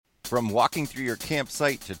From walking through your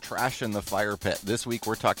campsite to trash in the fire pit, this week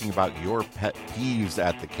we're talking about your pet peeves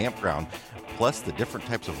at the campground, plus the different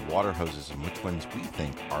types of water hoses and which ones we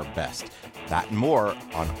think are best. That and more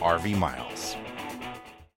on RV Miles.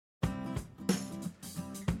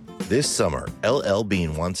 This summer, LL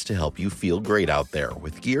Bean wants to help you feel great out there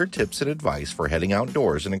with gear, tips, and advice for heading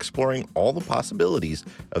outdoors and exploring all the possibilities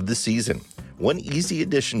of the season. One easy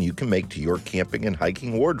addition you can make to your camping and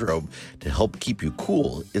hiking wardrobe to help keep you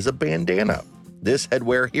cool is a bandana. This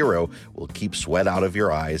headwear hero will keep sweat out of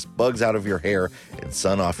your eyes, bugs out of your hair, and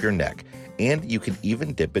sun off your neck. And you can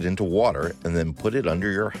even dip it into water and then put it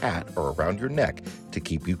under your hat or around your neck to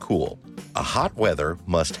keep you cool. A hot weather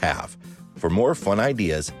must-have. For more fun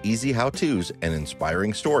ideas, easy how-tos, and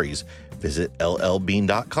inspiring stories, visit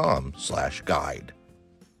llbean.com/guide.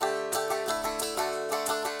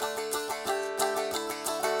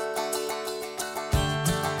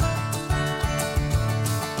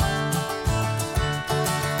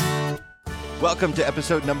 Welcome to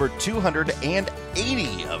episode number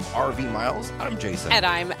 280 of RV Miles. I'm Jason. And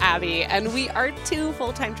I'm Abby. And we are two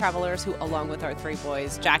full-time travelers who, along with our three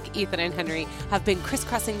boys, Jack, Ethan, and Henry, have been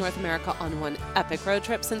crisscrossing North America on one epic road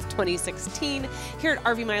trip since 2016. Here at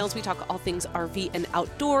RV Miles, we talk all things RV and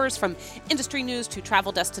outdoors, from industry news to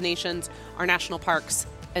travel destinations, our national parks,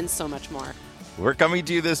 and so much more. We're coming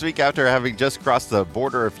to you this week after having just crossed the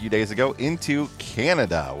border a few days ago into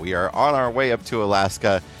Canada. We are on our way up to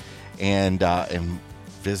Alaska and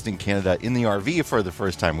visiting Canada in the RV for the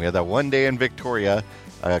first time. We had that one day in Victoria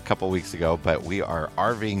a couple weeks ago, but we are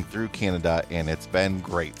RVing through Canada, and it's been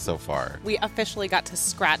great so far. We officially got to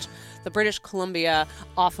scratch the British Columbia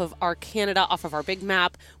off of our Canada, off of our big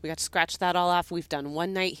map. We got to scratch that all off. We've done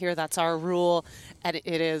one night here. That's our rule. And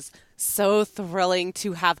it is so thrilling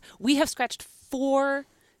to have. We have scratched 4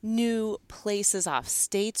 new places off,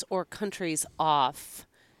 states or countries off,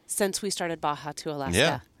 since we started Baja to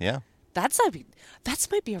Alaska. Yeah. That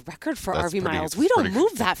might be a record for RV Miles. We don't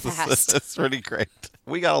move that fast. That's pretty great.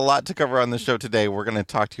 We got a lot to cover on the show today. We're going to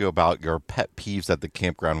talk to you about your pet peeves at the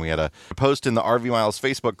campground. We had a post in the RV Miles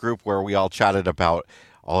Facebook group where we all chatted about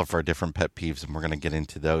all of our different pet peeves, and we're going to get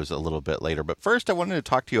into those a little bit later. But first, I wanted to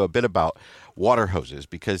talk to you a bit about water hoses,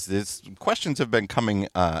 because these questions have been coming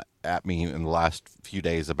at me in the last few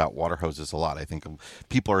days about water hoses a lot. I think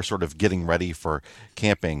people are sort of getting ready for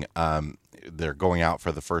camping. They're going out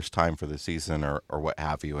for the first time for the season or what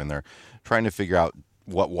have you, and they're trying to figure out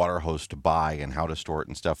what water hose to buy and how to store it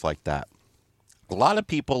and stuff like that. A lot of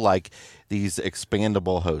people like these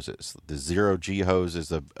expandable hoses. The Zero G hose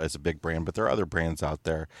is a big brand, but there are other brands out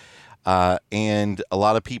there. And a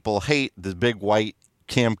lot of people hate the big white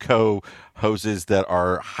Camco hoses that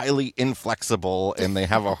are highly inflexible, and they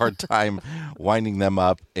have a hard time winding them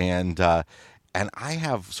up. And I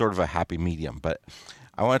have sort of a happy medium, but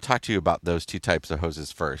I want to talk to you about those two types of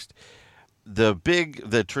hoses first.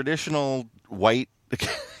 The traditional white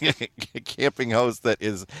camping hose that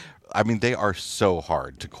is, they are so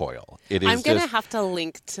hard to coil. It is. I'm going to have to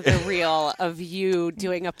link to the reel of you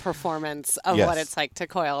doing a performance of what it's like to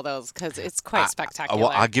coil those, because it's quite spectacular.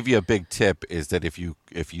 Well, I'll give you a big tip, is that if you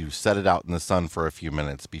set it out in the sun for a few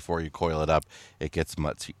minutes before you coil it up, it gets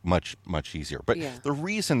much easier. But the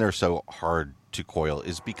reason they're so hard to coil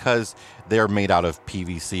is because they're made out of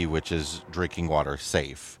PVC, which is drinking water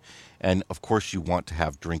safe. And of course, you want to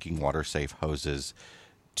have drinking water safe hoses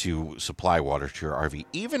to supply water to your RV.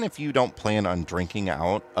 Even if you don't plan on drinking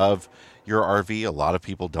out of your RV, a lot of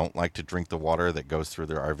people don't like to drink the water that goes through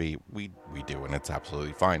their RV. We do, and it's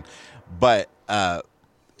absolutely fine. But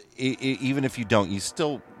even if you don't, you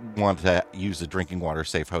still want to use a drinking water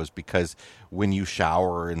safe hose, because when you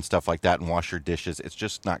shower and stuff like that and wash your dishes, it's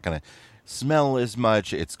just not going to smell as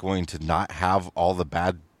much. It's going to not have all the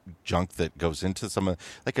bad junk that goes into some of,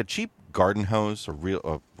 like a cheap garden hose,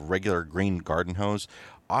 a regular green garden hose.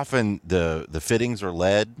 Often the fittings are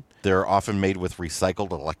lead. They're often made with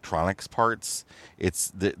recycled electronics parts.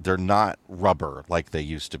 They're not rubber like they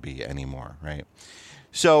used to be anymore, right?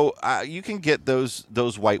 So you can get those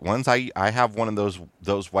white ones. I have one of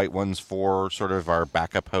those white ones for sort of our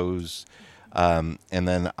backup hose, and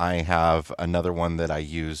then I have another one that I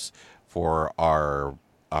use for our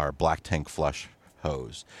black tank flush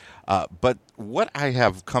hose. But what I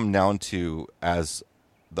have come down to as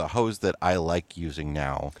the hose that I like using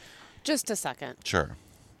now. Just a second. Sure.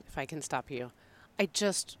 If I can stop you. I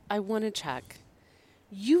want to check.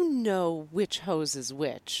 You know which hose is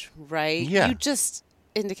which, right? Yeah. You just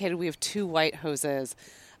indicated we have 2 white hoses.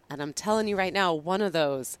 And I'm telling you right now, one of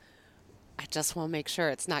those, I just want to make sure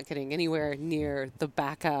it's not getting anywhere near the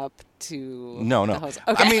backup to No. the hose.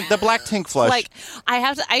 Okay. I mean, the black tank flush. Like, I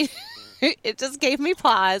have to... it just gave me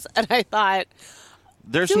pause, and I thought,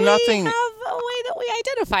 there's do nothing. we have a way that we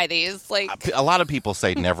identify these? Like, a lot of people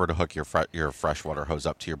say never to hook your freshwater hose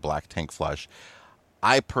up to your black tank flush.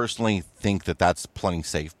 I personally think that that's plenty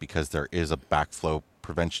safe because there is a backflow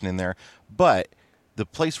prevention in there. But the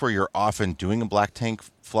place where you're often doing a black tank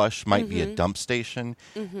flush might be a dump station,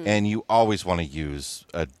 and you always want to use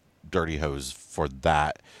a dirty hose for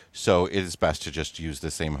that. So it is best to just use the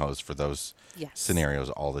same hose for those scenarios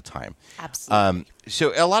all the time. Absolutely.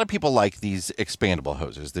 So a lot of people like these expandable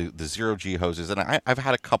hoses, the 0G hoses, and I've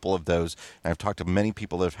had a couple of those, and I've talked to many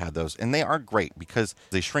people that have had those, and they are great because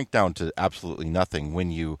they shrink down to absolutely nothing when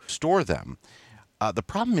you store them. The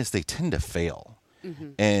problem is they tend to fail.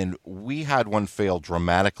 And we had one fail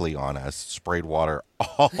dramatically on us, sprayed water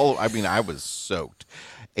all, I mean, I was soaked.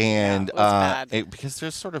 And it was bad. because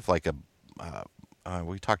there's sort of like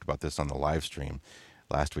we talked about this on the live stream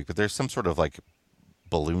last week, but there's some sort of like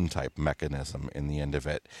balloon type mechanism in the end of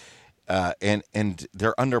it. And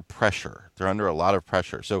they're under pressure. They're under a lot of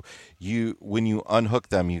pressure. So when you unhook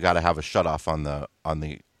them, you got to have a shutoff on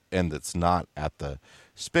the end that's not at the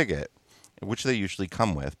spigot, which they usually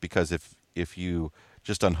come with, because if you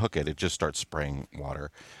just unhook it, it just starts spraying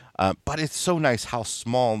water. But it's so nice how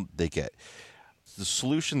small they get. The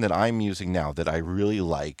solution that I'm using now that I really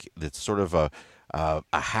like, that's sort of a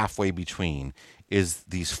halfway between, is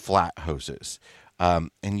these flat hoses. And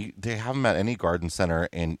they have them at any garden center,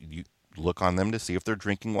 and you look on them to see if they're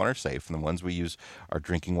drinking water safe. And the ones we use are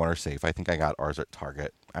drinking water safe. I think I got ours at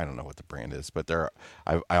Target. I don't know what the brand is, but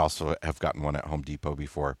I also have gotten one at Home Depot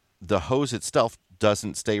before. The hose itself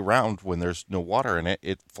doesn't stay round when there's no water in it.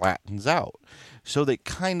 It flattens out. So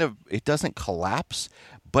it doesn't collapse,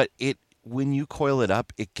 but when you coil it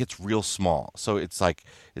up, it gets real small. So it's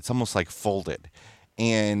almost like folded.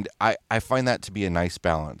 And I find that to be a nice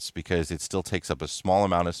balance because it still takes up a small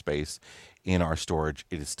amount of space in our storage.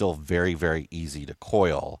 It is still very, very easy to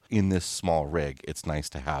coil in this small rig. It's nice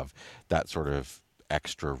to have that sort of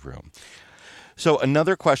extra room. So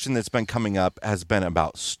another question that's been coming up has been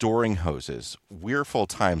about storing hoses. We're full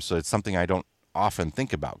time, so it's something I don't often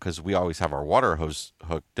think about because we always have our water hose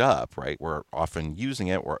hooked up, right? We're often using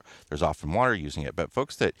it, or there's often water using it. But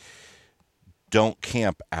folks that don't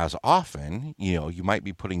camp as often, you might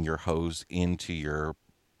be putting your hose into your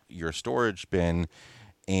storage bin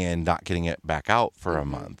and not getting it back out for a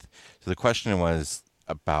month. So the question was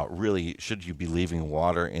about, really, should you be leaving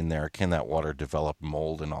water in there? Can that water develop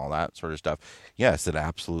mold and all that sort of stuff? Yes, it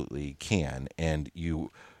absolutely can. And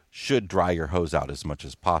you should dry your hose out as much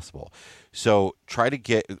as possible. So try to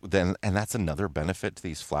get then, and that's another benefit to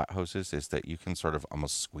these flat hoses, is that you can sort of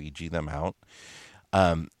almost squeegee them out.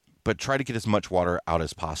 But try to get as much water out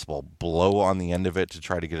as possible. Blow on the end of it to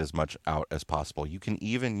try to get as much out as possible. You can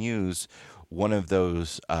even use one of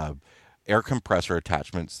those air compressor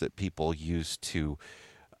attachments that people use to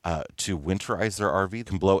winterize their RV. You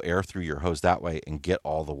can blow air through your hose that way and get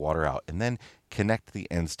all the water out, and then connect the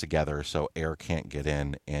ends together so air can't get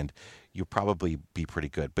in, and you'll probably be pretty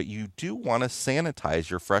good. But you do want to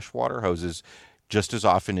sanitize your freshwater hoses just as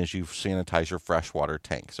often as you sanitize your freshwater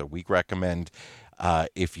tank. So we recommend,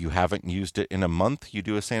 if you haven't used it in a month, you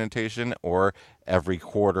do a sanitation, or every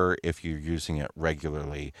quarter if you're using it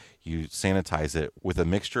regularly, you sanitize it with a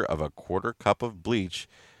mixture of a quarter cup of bleach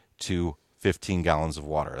to 15 gallons of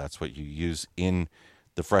water. That's what you use in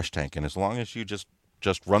the fresh tank. And as long as you just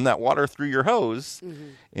run that water through your hose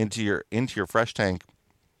into your fresh tank,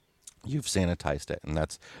 you've sanitized it, and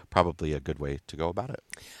that's probably a good way to go about it.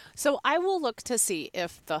 So I will look to see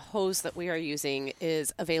if the hose that we are using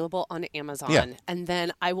is available on Amazon, and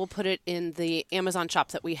then I will put it in the Amazon shop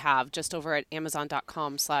that we have just over at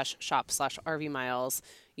amazon.com/shop/RVmiles.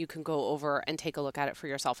 You can go over and take a look at it for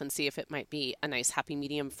yourself and see if it might be a nice happy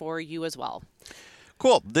medium for you as well.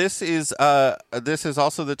 Cool. This is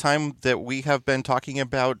also the time that we have been talking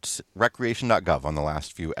about recreation.gov on the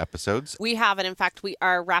last few episodes. We have, and in fact, we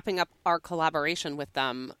are wrapping up our collaboration with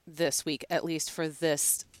them this week, at least for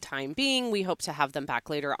this time being. We hope to have them back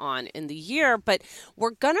later on in the year, but we're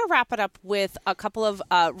going to wrap it up with a couple of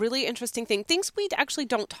really interesting things we actually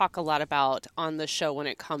don't talk a lot about on the show when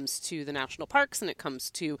it comes to the national parks and it comes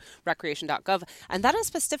to recreation.gov, and that is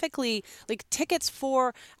specifically like tickets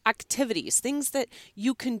for activities, things that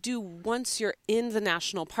you can do once you're in the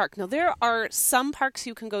national park. Now, there are some parks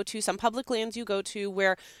you can go to, some public lands you go to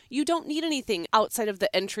where you don't need anything outside of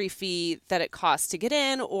the entry fee that it costs to get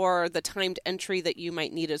in, or the timed entry that you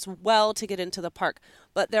might need as well to get into the park.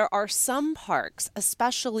 But there are some parks,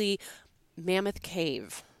 especially Mammoth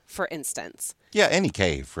Cave, for instance. Yeah, any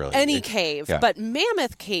cave, really. Any cave. Yeah. But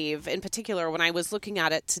Mammoth Cave, in particular, when I was looking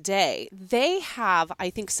at it today, they have, I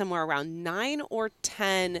think, somewhere around 9 or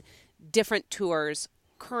 10 different tours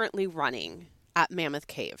currently running at Mammoth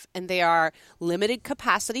Cave. And they are limited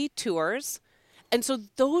capacity tours. And so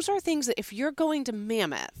those are things that if you're going to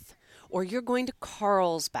Mammoth or you're going to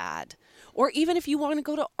Carlsbad, or even if you want to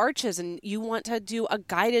go to Arches and you want to do a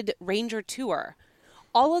guided ranger tour,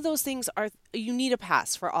 all of those things you need a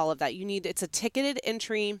pass for all of that. It's a ticketed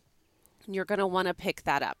entry. You're going to want to pick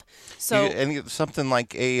that up. So something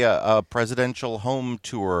like a presidential home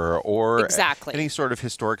tour or exactly. Any sort of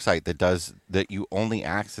historic site that you only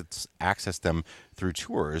access them through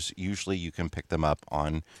tours, usually you can pick them up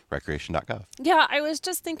on recreation.gov. Yeah, I was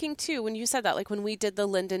just thinking too when you said that, like when we did the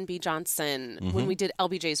Lyndon B. Johnson, when we did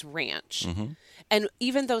LBJ's Ranch. And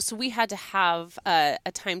even though, so we had to have a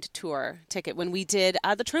timed tour ticket when we did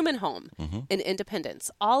the Truman Home in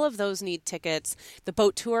Independence. All of those need tickets. The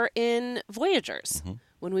boat tour in Voyagers,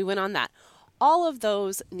 when we went on that. All of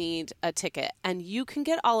those need a ticket, and you can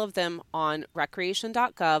get all of them on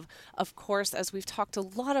recreation.gov. Of course, as we've talked a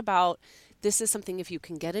lot about, this is something if you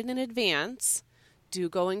can get it in advance, do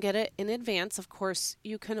go and get it in advance. Of course,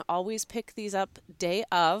 you can always pick these up day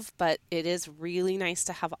of, but it is really nice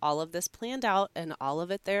to have all of this planned out and all of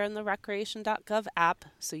it there in the recreation.gov app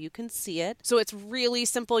so you can see it. So it's really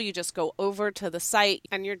simple. You just go over to the site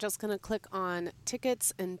and you're just going to click on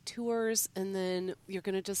tickets and tours, and then you're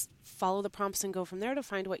going to just follow the prompts and go from there to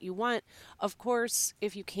find what you want. Of course,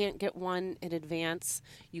 if you can't get one in advance,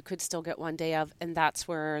 you could still get one day of, and that's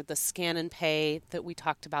where the scan and pay that we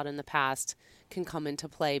talked about in the past can come into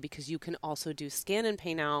play, because you can also do scan and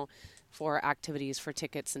pay now for activities for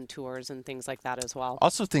tickets and tours and things like that as well.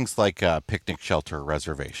 Also things like picnic shelter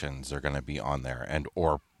reservations are going to be on there, and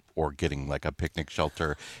or getting like a picnic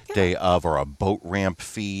shelter day of, or a boat ramp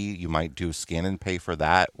fee. You might do scan and pay for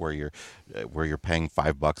that, where you're paying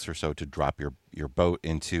 $5 or so to drop your boat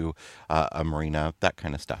into a marina, that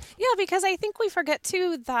kind of stuff. Yeah, because I think we forget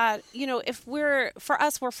too that, if we're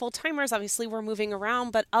full-timers, obviously we're moving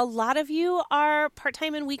around, but a lot of you are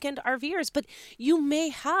part-time and weekend RVers, but you may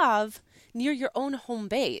have near your own home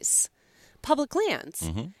base public lands.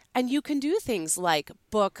 And you can do things like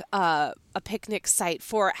book a picnic site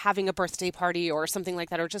for having a birthday party or something like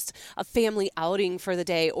that, or just a family outing for the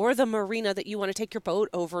day, or the marina that you want to take your boat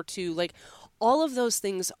over to. Like, all of those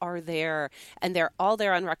things are there, and they're all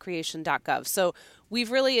there on recreation.gov. So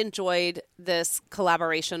we've really enjoyed this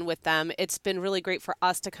collaboration with them. It's been really great for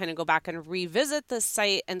us to kind of go back and revisit this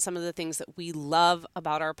site and some of the things that we love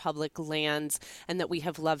about our public lands and that we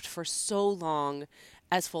have loved for so long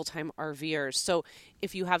as full-time RVers. So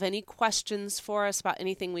if you have any questions for us about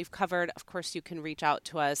anything we've covered, of course you can reach out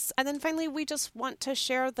to us. And then finally, we just want to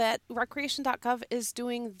share that recreation.gov is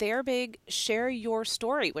doing their big Share Your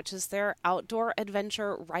Story, which is their outdoor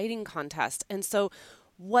adventure writing contest. And so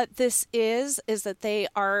what this is that they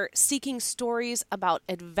are seeking stories about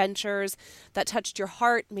adventures that touched your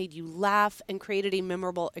heart, made you laugh, and created a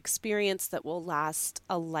memorable experience that will last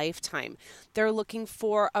a lifetime. They're looking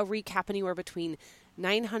for a recap anywhere between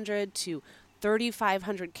 900 to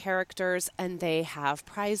 3,500 characters, and they have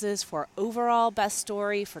prizes for overall best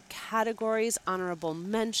story, for categories, honorable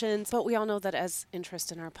mentions. But we all know that as interest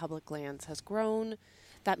in our public lands has grown,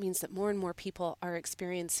 that means that more and more people are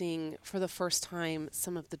experiencing for the first time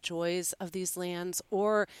some of the joys of these lands,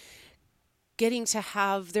 or getting to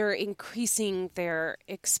have increasing their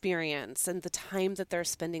experience and the time that they're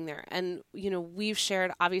spending there. And, we've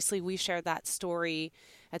shared that story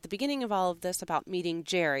at the beginning of all of this about meeting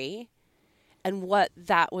Jerry and what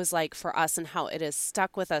that was like for us and how it has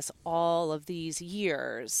stuck with us all of these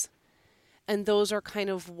years. And those are kind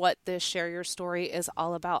of what this Share Your Story is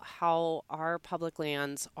all about, how our public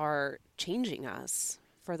lands are changing us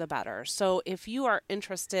for the better. So if you are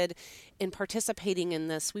interested in participating in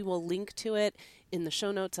this, we will link to it in the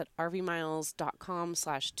show notes at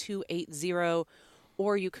rvmiles.com/280,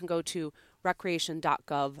 or you can go to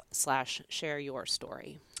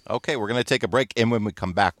recreation.gov/shareyourstory. Okay, we're going to take a break, and when we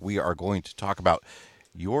come back, we are going to talk about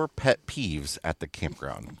your pet peeves at the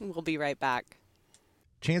campground. We'll be right back.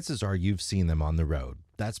 Chances are you've seen them on the road.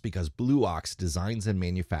 That's because Blue Ox designs and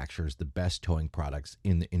manufactures the best towing products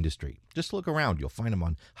in the industry. Just look around. You'll find them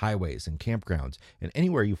on highways and campgrounds and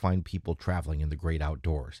anywhere you find people traveling in the great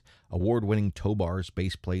outdoors. Award-winning tow bars,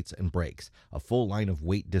 base plates, and brakes, a full line of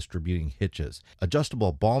weight-distributing hitches,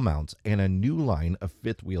 adjustable ball mounts, and a new line of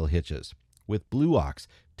fifth-wheel hitches. With Blue Ox,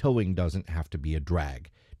 towing doesn't have to be a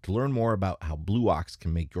drag. To learn more about how Blue Ox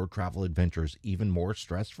can make your travel adventures even more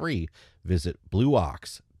stress-free, visit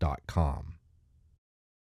blueox.com.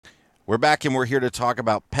 We're back and we're here to talk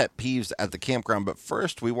about pet peeves at the campground. But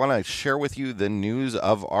first, we want to share with you the news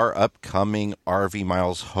of our upcoming RV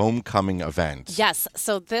Miles Homecoming event. Yes,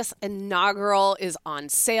 so this inaugural is on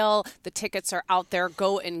sale. The tickets are out there.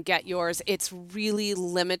 Go and get yours. It's really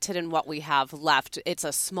limited in what we have left. It's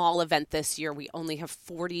a small event this year. We only have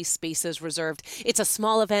 40 spaces reserved. It's a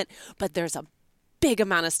small event, but there's a big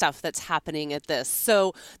amount of stuff that's happening at this.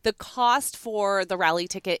 So the cost for the rally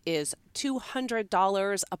ticket is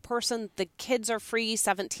 $200 a person. The kids are free.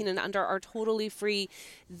 17 and under are totally free.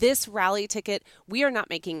 This rally ticket, we are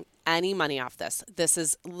not making any money off this. This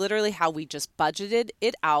is literally how we just budgeted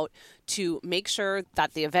it out to make sure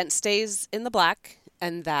that the event stays in the black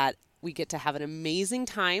and that we get to have an amazing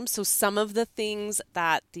time. So some of the things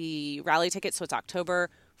that the rally ticket, so it's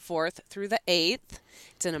October 4th through the 8th.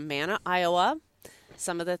 It's in Amana, Iowa.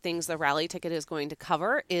 Some of the things the rally ticket is going to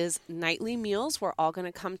cover is nightly meals. We're all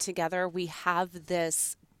going to come together. We have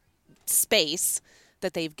this space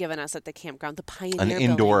that they've given us at the campground, the Pioneer An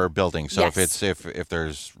indoor building. So yes. if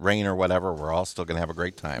there's rain or whatever, we're all still going to have a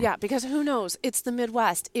great time. Yeah, because who knows? It's the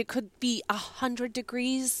Midwest. It could be 100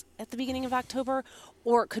 degrees at the beginning of October,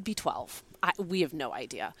 or it could be 12. We have no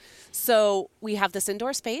idea. So we have this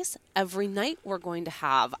indoor space. Every night we're going to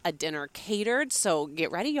have a dinner catered. So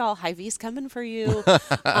get ready, y'all. Hy-Vee's coming for you.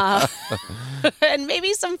 And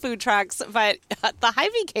maybe some food trucks. But the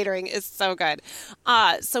Hy-Vee catering is so good.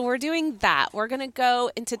 So we're doing that. We're going to go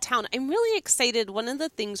into town. I'm really excited. One of the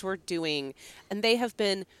things we're doing, and they have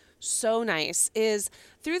been so nice, is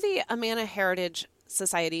through the Amana Heritage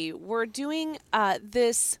Society, we're doing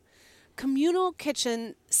this communal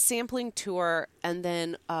kitchen sampling tour and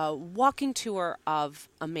then a walking tour of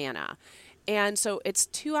Amana. And so it's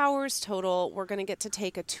 2 hours total. We're going to get to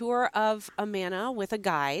take a tour of Amana with a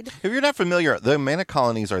guide. If you're not familiar, the Amana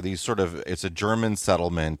colonies are these it's a German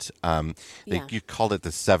settlement. You called it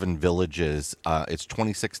the Seven Villages. It's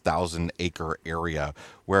 26,000 acre area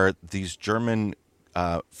where these German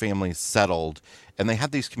families settled, and they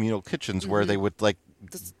had these communal kitchens where they would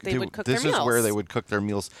would cook this their is meals. where they would cook their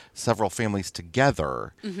meals, several families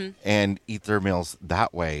together, and eat their meals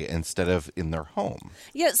that way instead of in their home.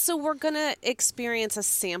 Yeah, so we're going to experience a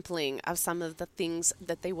sampling of some of the things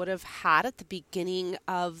that they would have had at the beginning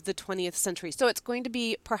of the 20th century. So it's going to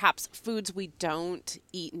be perhaps foods we don't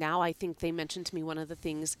eat now. I think they mentioned to me one of the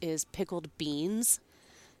things is pickled beans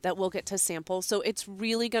that we'll get to sample. So it's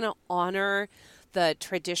really going to honor the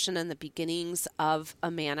tradition and the beginnings of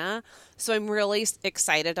Amana. So I'm really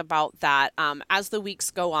excited about that. As the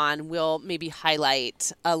weeks go on, we'll maybe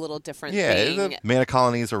highlight a little different thing. The Amana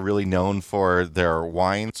colonies are really known for their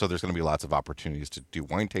wine, so there's going to be lots of opportunities to do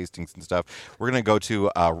wine tastings and stuff. We're going to go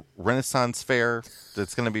to a Renaissance fair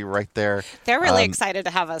that's going to be right there. They're really excited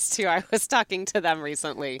to have us too. I was talking to them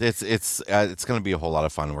recently. It's going to be a whole lot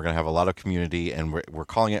of fun. We're going to have a lot of community, and we're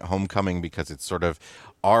calling it Homecoming because it's sort of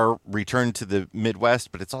our return to the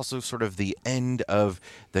Midwest, but it's also sort of the end of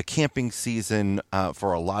the camping season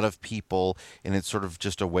for a lot of people, and it's sort of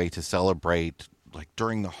just a way to celebrate like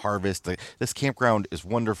during the harvest. This campground is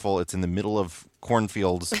wonderful. It's in the middle of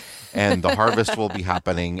cornfields, and the harvest will be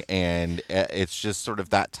happening, and it's just sort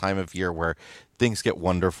of that time of year where things get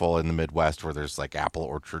wonderful in the Midwest, where there's like apple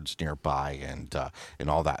orchards nearby and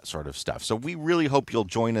all that sort of stuff. So we really hope you'll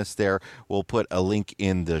join us there. We'll put a link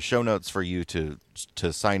in the show notes for you to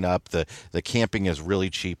sign up. The camping is really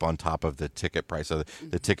cheap on top of the ticket price. So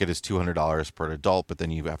the ticket is $200 per adult, but then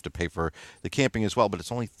you have to pay for the camping as well. But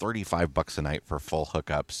it's only $35 a night for full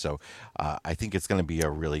hookups. So I think it's going to be a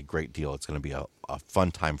really great deal. It's going to be a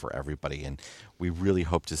fun time for everybody, and we really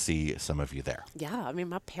hope to see some of you there. Yeah, I mean,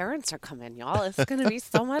 my parents are coming, y'all. It's going to be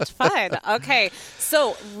so much fun. Okay,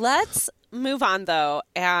 so let's move on, though,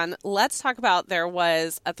 and let's talk about, there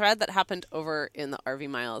was a thread that happened over in the RV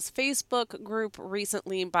Miles Facebook group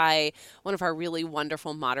recently by one of our really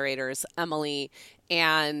wonderful moderators, Emily,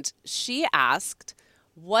 and she asked,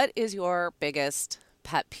 what is your biggest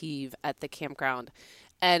pet peeve at the campground?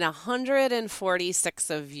 And 146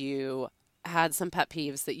 of you had some pet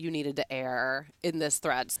peeves that you needed to air in this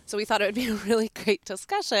thread. So we thought it would be a really great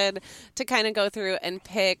discussion to kind of go through and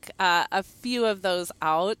pick a few of those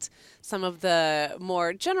out. Some of the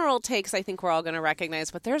more general takes I think we're all going to recognize,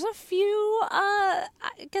 but there's a few, I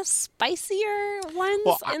guess, spicier ones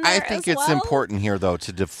in there I think as it's well. important here, though,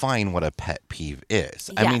 to define what a pet peeve is.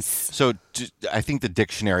 Yes. I mean, so I think the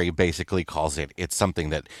dictionary basically calls it's something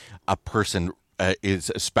that a person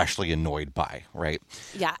is especially annoyed by, right?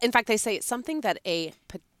 Yeah. In fact, they say it's something that a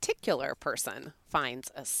particular person finds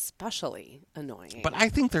especially annoying. But I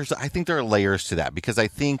think there are layers to that, because I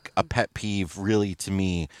think a pet peeve really, to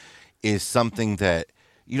me, is something that,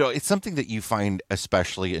 it's something that you find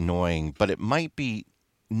especially annoying, but it might be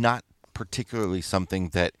not particularly something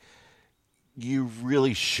that you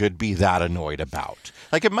really should be that annoyed about.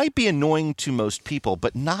 Like, it might be annoying to most people,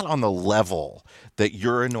 but not on the level that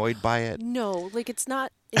you're annoyed by it. No, like it's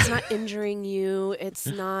not injuring you. It's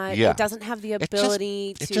not, Yeah. it doesn't have the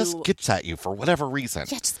ability It just gets at you for whatever reason.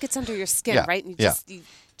 Yeah, it just gets under your skin, Yeah, right? And yeah. you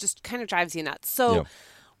just kind of drives you nuts. So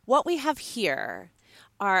what we have here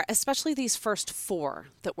are, especially these first 4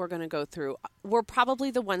 that we're going to go through, were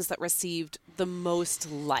probably the ones that received the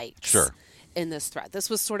most likes. Sure. In this thread. This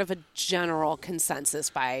was sort of a general consensus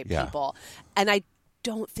by Yeah. people. And I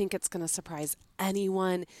don't think it's going to surprise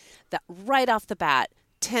anyone that right off the bat,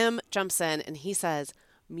 Tim jumps in and he says,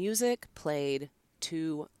 music played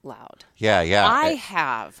too loud. Yeah. I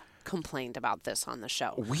have complained about this on the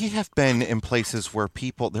show. We have been in places where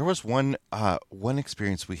people, there was one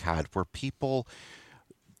experience we had where people,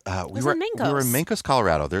 we were in Mancos,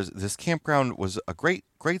 Colorado. This campground was a great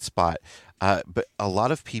spot, but a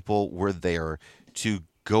lot of people were there to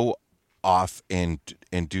go off and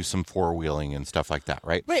do some four-wheeling and stuff like that,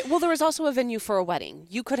 right? Right. Well, there was also a venue for a wedding.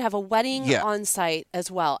 You could have a wedding on site as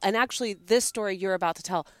well. And actually, this story you're about to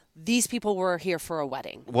tell, these people were here for a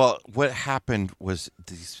wedding. Well, what happened was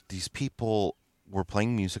these people were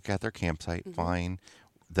playing music at their campsite, fine.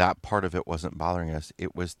 That part of it wasn't bothering us.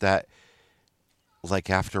 It was that, like,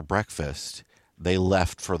 after breakfast, they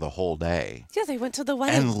left for the whole day. Yeah, they went to the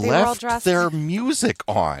wedding. And they were all left dressed. their music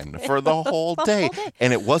on for the whole day.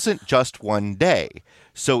 And it wasn't just one day.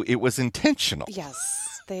 So it was intentional.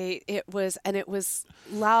 Yes. It was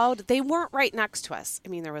loud. They weren't right next to us. I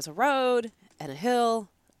mean, there was a road and a hill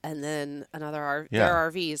and then their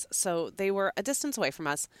RVs. So they were a distance away from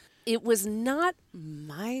us. It was not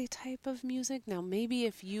my type of music. Now, maybe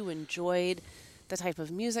if you enjoyed the type of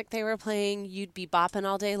music they were playing, you'd be bopping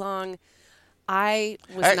all day long. I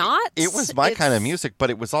was not. It was my kind of music, but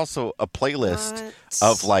it was also a playlist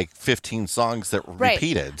of like 15 songs that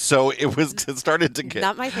repeated. So it started to get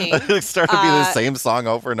not my thing. It started to be the same song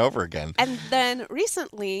over and over again. And then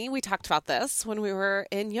recently, we talked about this when we were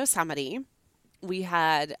in Yosemite. We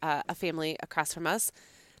had a family across from us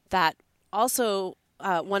that also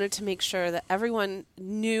wanted to make sure that everyone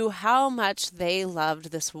knew how much they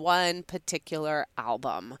loved this one particular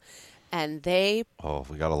album. And we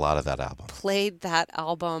got a lot of that album. Played that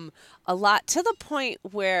album a lot, to the point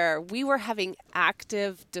where we were having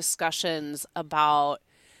active discussions about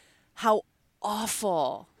how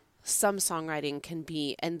awful some songwriting can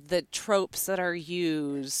be and the tropes that are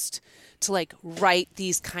used to like write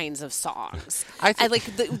these kinds of songs.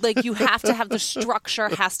 Like you have to have the structure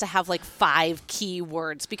has to have like 5 key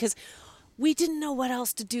words because we didn't know what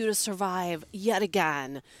else to do to survive yet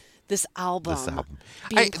again. This album.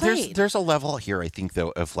 Being played. There's a level here, I think,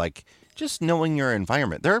 though, of like just knowing your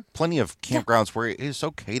environment. There are plenty of campgrounds where it is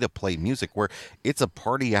okay to play music, where it's a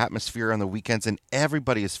party atmosphere on the weekends and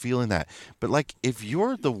everybody is feeling that. But like, if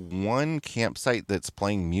you're the one campsite that's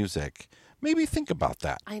playing music, maybe think about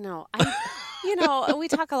that. I know. We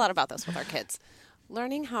talk a lot about this with our kids.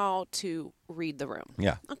 Learning how to read the room.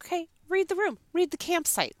 Yeah. Okay. Read the room. Read the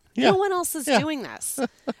campsite. Yeah. No one else is doing this.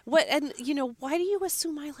 Why do you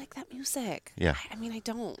assume I like that music? Yeah. I mean, I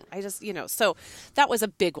don't. I just, so that was a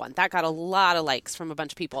big one. That got a lot of likes from a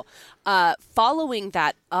bunch of people. Following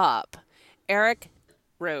that up, Eric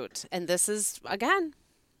wrote, and this is, again,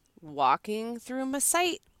 walking through my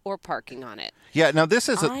site or parking on it. Yeah. Now, this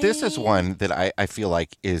is one that I feel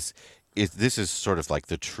like is this is sort of like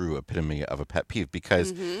the true epitome of a pet peeve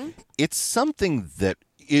because it's something that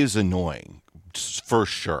is annoying for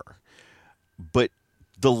sure, but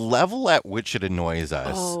the level at which it annoys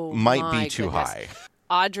us might be too high.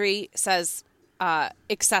 Audrey says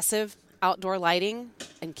excessive outdoor lighting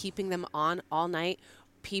and keeping them on all night.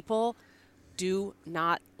 People do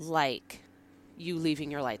not like you leaving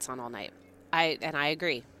your lights on all night. I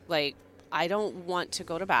agree. Like, I don't want to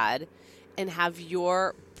go to bed and have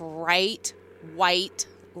your bright white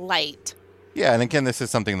light. Yeah, and again, this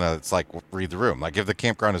is something that's like read the room. Like if the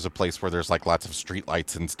campground is a place where there's like lots of street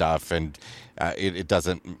lights and stuff, and it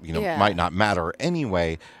doesn't, might not matter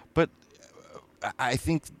anyway. But I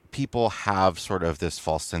think people have sort of this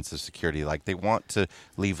false sense of security. Like they want to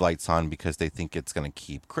leave lights on because they think it's going to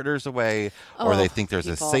keep critters away, or they think there's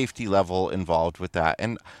a safety level involved with that.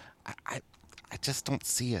 And I just don't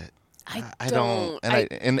see it. I don't.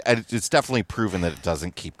 And it's definitely proven that it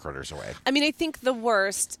doesn't keep critters away. I mean, I think the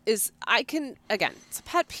worst is again, it's a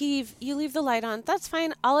pet peeve. You leave the light on. That's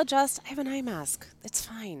fine. I'll adjust. I have an eye mask. It's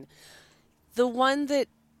fine. The one that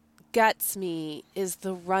gets me is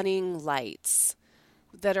the running lights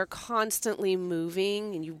that are constantly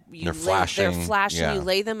moving, and they're flashing. They're flashing. Yeah. You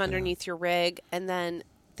lay them underneath your rig, and then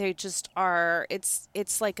they just are. It's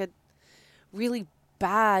like a really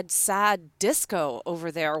bad, sad disco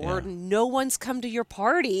over there where no one's come to your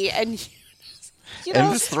party, and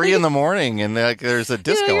and it's 3 a.m. and like there's a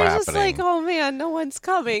disco you're happening. Just like, oh man, no one's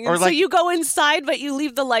coming. And or so you go inside, but you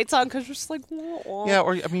leave the lights on because you're just like, whoa. Yeah,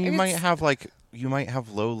 or I mean, you might have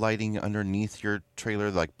low lighting underneath your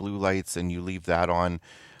trailer, like blue lights, and you leave that on.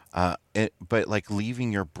 But like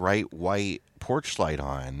leaving your bright white porch light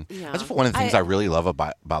on. Yeah. That's one of the things I really love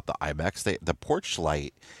about the Ibex. The porch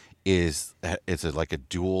light is like a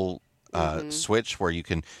dual switch where you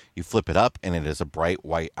flip it up and it is a bright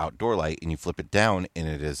white outdoor light, and you flip it down and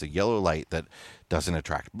it is a yellow light that doesn't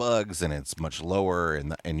attract bugs, and it's much lower,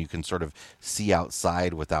 and you can sort of see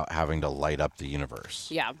outside without having to light up the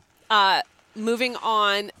universe. Yeah. Moving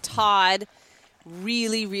on, Todd,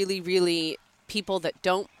 really, really, really people that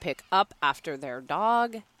don't pick up after their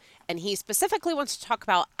dog, and he specifically wants to talk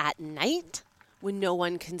about at night when no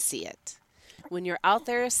one can see it. When you're out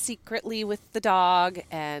there secretly with the dog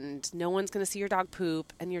and no one's going to see your dog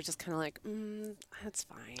poop, and you're just kind of like, that's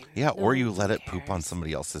fine. Yeah, or you let it poop on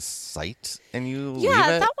somebody else's site and you leave it.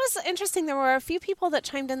 Yeah, that was interesting. There were a few people that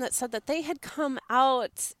chimed in that said that they had come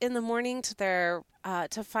out in the morning to their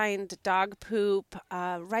to find dog poop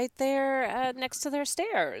right there next to their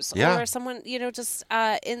stairs. Yeah. Or someone, just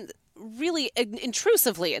in really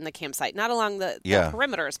intrusively in the campsite, not along the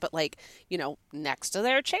perimeters, but like, next to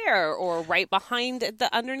their chair or right behind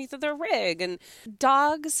underneath of their rig. And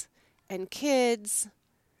dogs and kids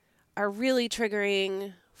are really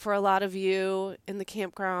triggering for a lot of you in the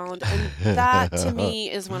campground. And that to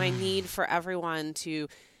me is when I need for everyone to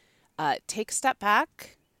take a step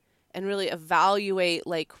back and really evaluate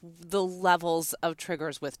like the levels of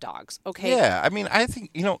triggers with dogs. Okay. Yeah. I mean, I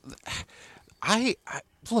think,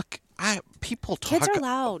 people talk. Kids are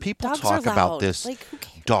loud. People Dogs talk are about loud. this Like, who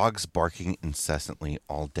cares? dogs barking incessantly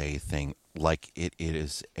all day thing like it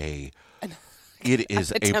is a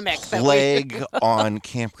epidemic plague on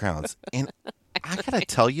campgrounds. And I gotta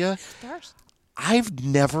tell you, I've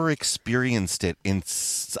never experienced it in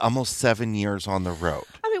almost 7 years on the road.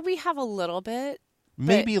 I mean, we have a little bit.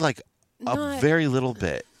 Maybe like a very little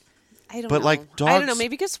bit. I don't know. But like dogs, I don't know. Maybe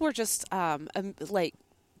because we're just like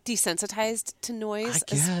desensitized to noise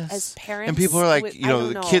as parents. And people are like,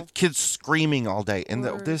 kids screaming all day. And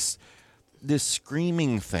this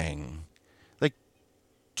screaming thing, like,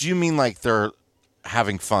 do you mean like they're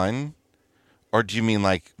having fun? Or do you mean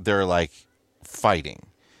like they're like fighting?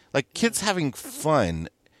 Like kids having fun,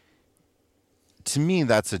 to me,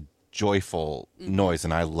 that's a joyful noise,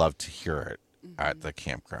 and I love to hear it at the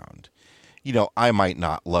campground. I might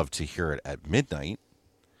not love to hear it at midnight.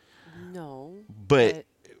 No. But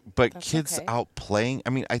kids out playing, I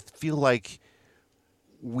mean, I feel like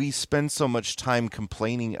we spend so much time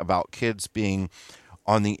complaining about kids being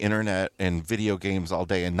on the internet and video games all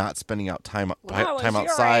day and not spending out time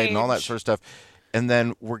outside and all that sort of stuff. And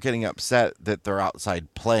then we're getting upset that they're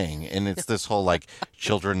outside playing. And it's this whole like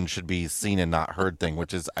children should be seen and not heard thing,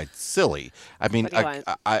 which is silly. I mean,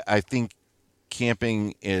 I think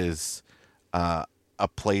camping is a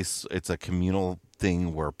place, it's a communal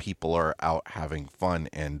thing where people are out having fun,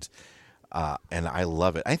 and I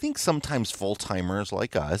love it. I think sometimes full-timers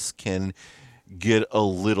like us can get a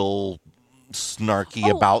little snarky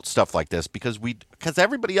about stuff like this because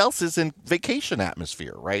everybody else is in vacation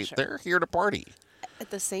atmosphere, right? Sure. They're here to party. At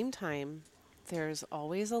the same time, there's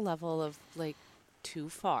always a level of like too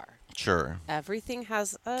far. Sure. Everything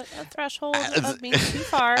has a threshold of being too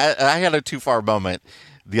far. I had a too far moment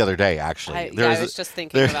the other day, actually. I was just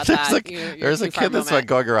thinking about that. There's a kid that's like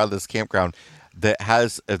going around this campground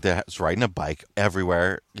that's riding a bike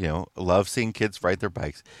everywhere. Love seeing kids ride their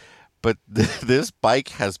bikes. But this bike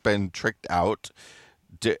has been tricked out.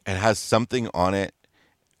 It has something on it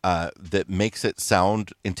that makes it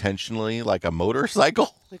sound intentionally like a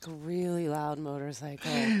motorcycle. Like a really loud motorcycle.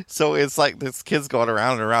 So it's like this kid's going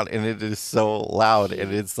around and around, and it is so loud.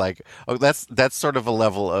 And it's like, that's sort of a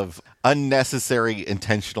level of unnecessary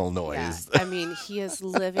intentional noise. Yeah. I mean, he is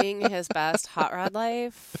living his best hot rod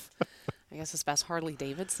life. I guess his best Harley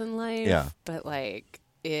Davidson life. Yeah. But like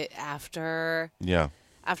after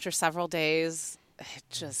several days,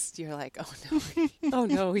 you're like, oh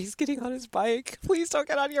no, he's getting on his bike. Please don't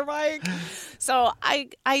get on your bike. So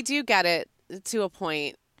I do get it to a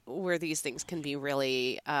point where these things can be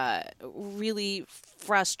really, really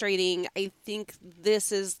frustrating. I think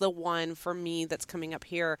this is the one for me that's coming up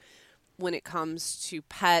here when it comes to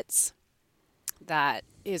pets that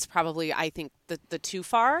is probably, I think, the too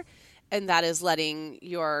far. and that is letting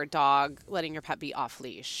your pet be off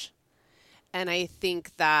leash. And I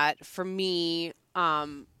think that for me,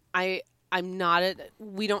 we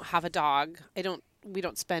don't have a dog. We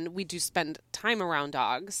do spend time around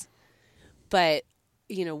dogs, but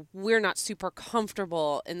we're not super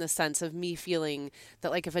comfortable in the sense of me feeling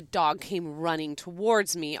that like if a dog came running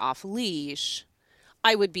towards me off leash,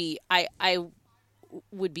 I would be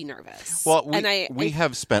nervous. Well, we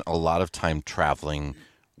have spent a lot of time traveling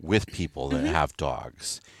with people that have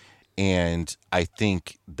dogs. And I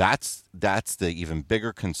think that's the even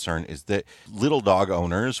bigger concern is that little dog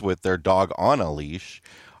owners with their dog on a leash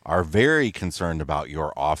are very concerned about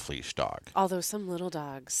your off-leash dog. Although some little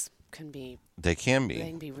dogs can be. They can be. They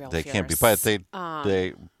can be real They fierce. can be, but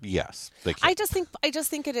yes, they can. I just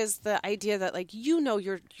think it is the idea that like your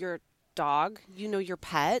dog, your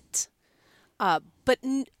pet, but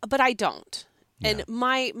I don't, and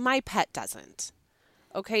my pet doesn't.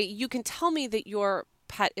 Okay, you can tell me that your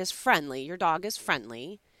pet is friendly, your dog is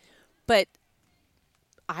friendly, but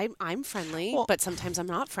I'm friendly, but sometimes I'm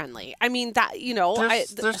not friendly. I mean that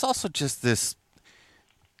there's also just this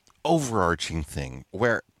overarching thing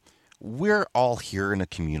where we're all here in a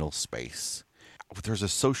communal space. There's a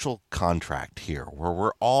social contract here where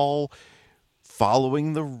we're all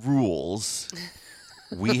following the rules.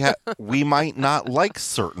 We might not like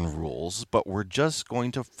certain rules, but we're just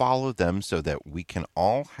going to follow them so that we can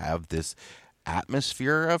all have this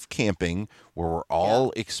atmosphere of camping where we're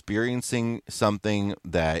all experiencing something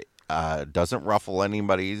that doesn't ruffle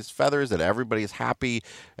anybody's feathers, that everybody's happy,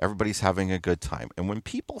 everybody's having a good time. And when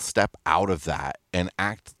people step out of that and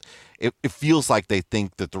act, it feels like they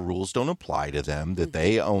think that the rules don't apply to them, that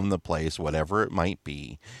they own the place, whatever it might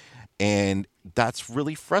be. And that's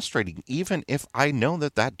really frustrating, even if I know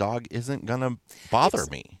that dog isn't going to bother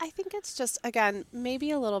me. I think it's just, again, maybe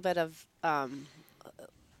a little bit of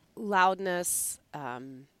loudness,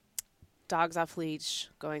 dogs off leash,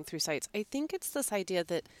 going through sites. I think it's this idea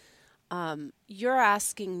that you're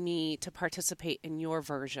asking me to participate in your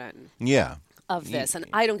version of this, and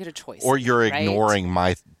I don't get a choice. Or you're ignoring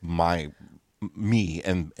me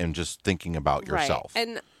and just thinking about yourself. Right.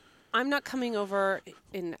 And I'm not coming over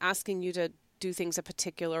and asking you to do things a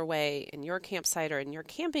particular way in your campsite or in your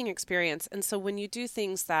camping experience. And so when you do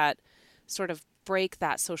things that sort of break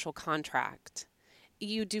that social contract,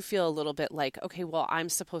 you do feel a little bit like, okay, well, I'm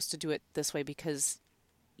supposed to do it this way because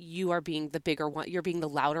you are being the bigger one. You're being the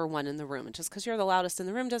louder one in the room. And just because you're the loudest in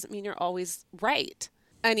the room doesn't mean you're always right.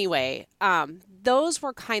 Anyway, those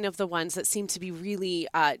were kind of the ones that seemed to be really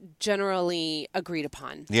generally agreed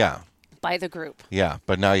upon. Yeah. By the group. Yeah,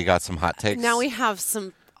 but now you got some hot takes. Now we have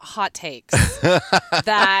some hot takes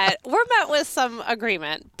that were met with some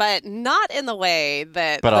agreement, but not in the way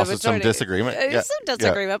that. But also some disagreement. Some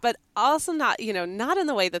disagreement, but also not in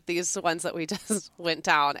the way that these ones that we just went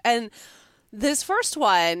down. And this first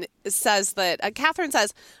one says that Catherine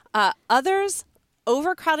says others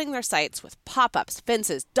overcrowding their sites with pop-ups,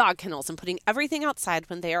 fences, dog kennels, and putting everything outside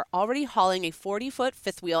when they are already hauling a 40-foot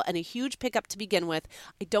fifth wheel and a huge pickup to begin with.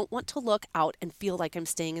 I don't want to look out and feel like I'm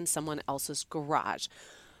staying in someone else's garage.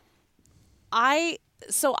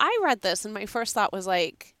 So I read this and my first thought was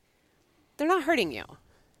like, they're not hurting you.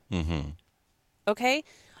 Mm-hmm. Okay?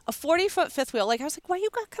 A 40-foot fifth wheel. Like, I was like, why you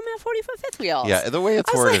got to come at 40-foot fifth wheels? Yeah, the way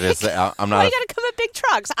it's worded is that I'm not. Why you got to come at big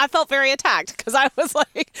trucks? I felt very attacked because I was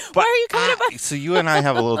like, why are you coming at? So you and I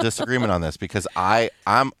have a little disagreement on this because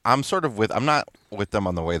I'm sort of I'm not with them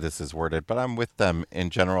on the way this is worded, but I'm with them in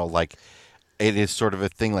general. Like, it is sort of a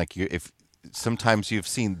thing. Like if sometimes you've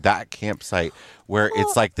seen that campsite where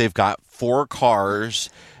it's like they've got 4 cars.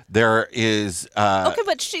 There is okay,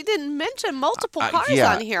 but she didn't mention multiple cars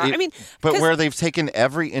on here. But where they've taken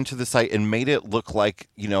every inch of the site and made it look like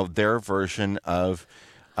their version of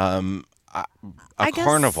a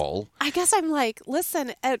carnival. I guess I'm like,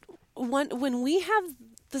 listen, when we have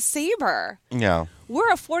the Sabre,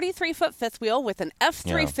 we're a 43-foot fifth wheel with an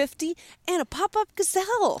F350 and a pop-up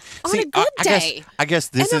Gazelle on a good day. I guess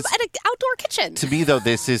this is an outdoor kitchen. To me, though,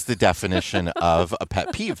 this is the definition of a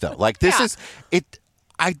pet peeve, though. Like this is it.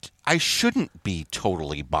 I shouldn't be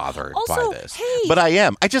totally bothered by this. Hey, but I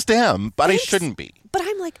am. I just am. But I shouldn't be. But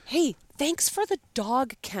I'm like, hey, thanks for the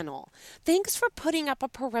dog kennel. Thanks for putting up a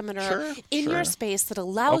perimeter in your space that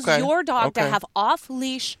allows your dog to have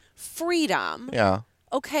off-leash freedom. Yeah.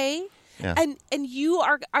 Okay? Yeah. And you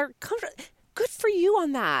are comfortable. Good for you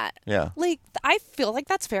on that. Yeah. Like, I feel like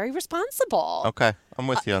that's very responsible. Okay. I'm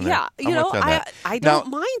with you on that. Yeah. I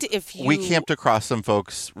don't mind if you... We camped across some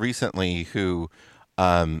folks recently who...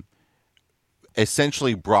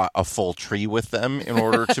 essentially brought a full tree with them in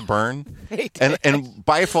order to burn. And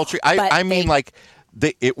by a full tree, I mean like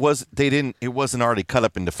it wasn't already cut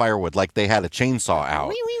up into firewood, like they had a chainsaw out.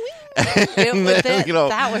 Wee, wee, wee.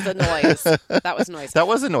 That was a noise. That was noise. That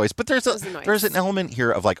was a noise. But there's an element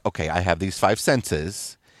here of like, okay, I have these 5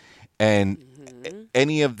 senses, and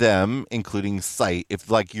any of them, including sight, if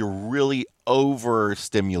like you're really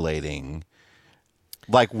overstimulating,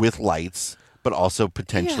 like with lights, but also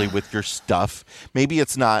potentially with your stuff. Maybe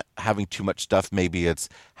it's not having too much stuff. Maybe it's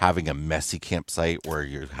having a messy campsite where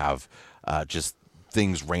you have just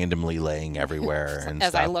things randomly laying everywhere. And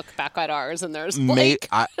as stuff. I look back at ours, and there's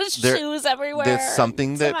shoes everywhere. There's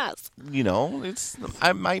something that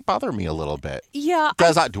it might bother me a little bit. Yeah.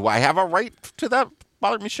 Do I have a right to that?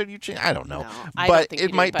 Bother me? Should you change? I don't know, I but don't think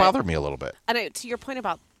it might bother me a little bit. And to your point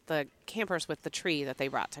about the campers with the tree that they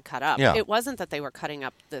brought to cut up, it wasn't that they were cutting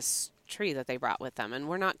up this tree that they brought with them, and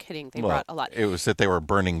we're not kidding. They brought a lot. It was that they were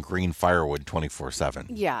burning green firewood 24/7.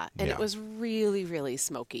 Yeah, and it was really, really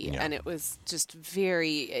smoky, and it was just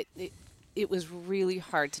very. It was really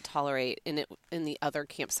hard to tolerate in the other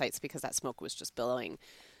campsites because that smoke was just billowing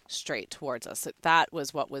straight towards us. That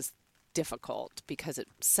was what was difficult because it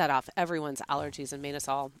set off everyone's allergies and made us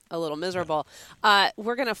all a little miserable.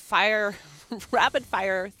 We're going to rapid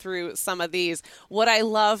fire through some of these. What I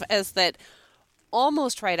love is that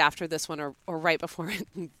almost right after this one or right before it,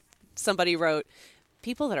 somebody wrote,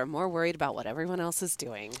 people that are more worried about what everyone else is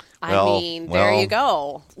doing. There you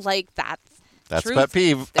go. Like that's truth. Pet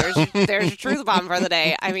peeve. There's your truth bomb for the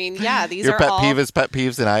day. I mean, these your are pet all... peeve is pet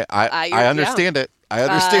peeves, and I understand it. I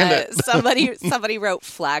understand it. Somebody wrote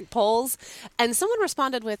flagpoles, and someone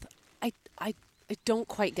responded with, I don't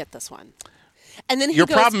quite get this one. And then your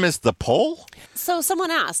problem is the pole? So someone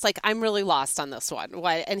asked, like, I'm really lost on this one.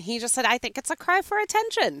 What? And he just said, I think it's a cry for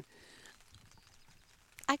attention.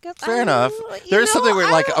 I guess fair enough. There's something where,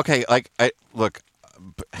 like, okay, like, look.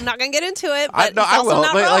 I'm not going to get into it, but I will.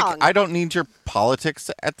 Not but, wrong. like, I don't need your politics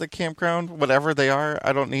at the campground, whatever they are.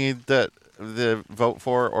 I don't need the vote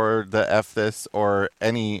for or the F this or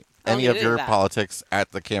any of your politics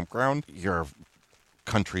at the campground. Your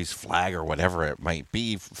country's flag or whatever it might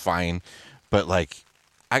be, fine. But like,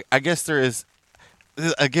 I guess there is.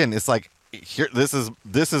 Again, it's like here. This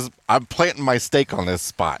is. I'm planting my stake on this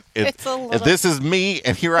spot. If this is me,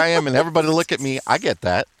 and here I am, and everybody look at me. I get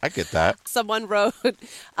that. Someone wrote,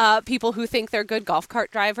 people who think they're good golf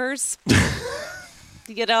cart drivers.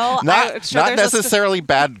 Not necessarily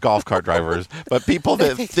bad golf cart drivers, but people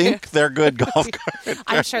that think they're good golf cart drivers.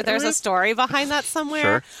 I'm sure there's a story behind that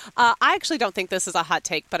somewhere. Sure. I actually don't think this is a hot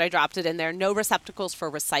take, but I dropped it in there. No receptacles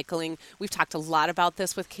for recycling. We've talked a lot about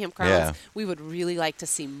this with campgrounds. Yeah. We would really like to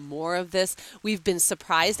see more of this. We've been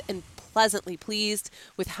surprised and pleasantly pleased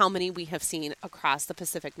with how many we have seen across the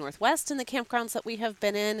Pacific Northwest in the campgrounds that we have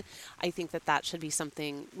been in. I think that should be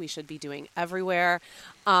something we should be doing everywhere.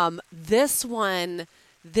 This one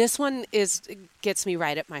gets me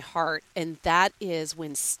right at my heart, and that is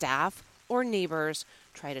when staff or neighbors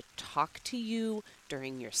try to talk to you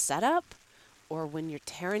during your setup or when you're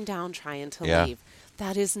tearing down trying to leave.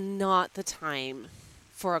 That is not the time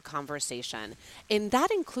for a conversation. And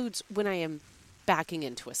that includes when I am backing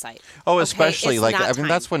into a site. Oh, especially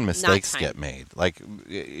that's when mistakes get made. Like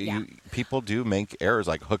people do make errors,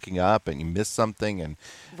 like hooking up and you miss something, and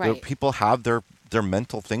people have their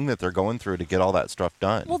mental thing that they're going through to get all that stuff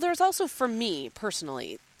done. Well, there's also, for me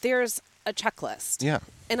personally, there's a checklist. Yeah.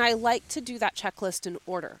 And I like to do that checklist in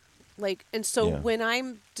order. When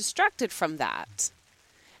I'm distracted from that,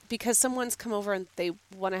 because someone's come over and they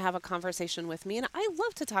want to have a conversation with me, and I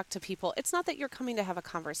love to talk to people. It's not that you're coming to have a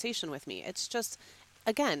conversation with me. It's just,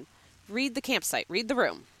 again, read the campsite, read the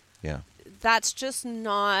room. Yeah. That's just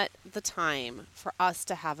not the time for us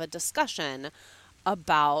to have a discussion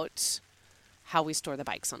about how we store the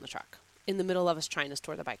bikes on the truck in the middle of us trying to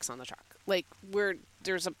store the bikes on the truck. Like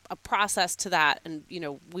there's a process to that. And,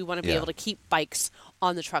 we want to be able to keep bikes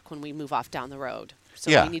on the truck when we move off down the road.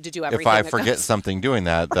 So we need to do everything. If I forget something doing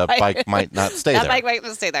that, the bike might not stay there. That bike might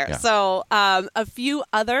not stay there. Yeah. So a few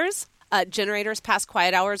others, generators past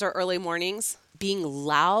quiet hours or early mornings, being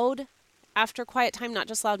loud after quiet time, not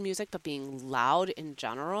just loud music, but being loud in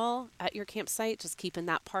general at your campsite, just keeping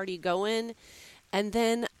that party going. And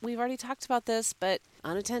then we've already talked about this, but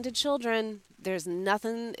unattended children, there's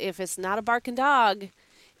nothing, if it's not a barking dog,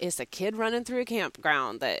 it's a kid running through a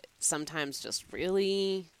campground that sometimes just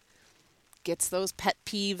really gets those pet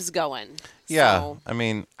peeves going. Yeah, so, I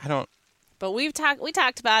mean, I don't... But we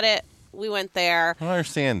talked about it. We went there. I don't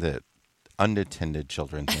understand the unattended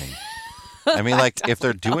children thing. I mean, like, if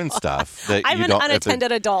they're doing stuff that I'm you don't... I'm an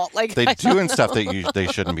unattended adult. Like they're doing stuff that they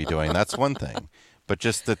shouldn't be doing. That's one thing. But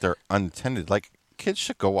just that they're unattended, like... Kids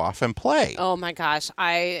should go off and play. Oh my gosh,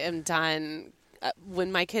 I am done.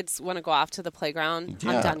 when my kids want to go off to the playground,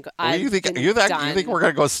 Yeah. I'm done. You think we're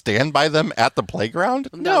going to go stand by them at the playground?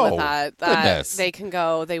 I'm no. done with that. Goodness. They can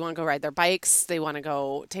go. They want to go ride their bikes. They want to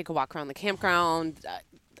go take a walk around the campground.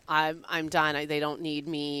 I'm done. They don't need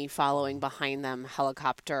me following behind them,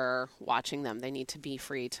 helicopter watching them. They need to be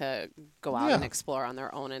free to go out and explore on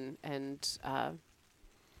their own and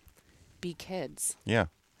be kids. Yeah.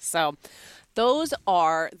 So those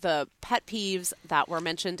are the pet peeves that were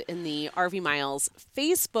mentioned in the RV Miles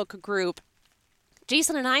Facebook group.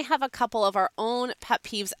 Jason and I have a couple of our own pet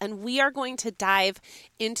peeves, and we are going to dive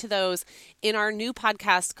into those in our new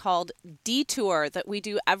podcast called Detour that we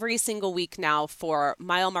do every single week now for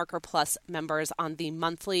Mile Marker Plus members on the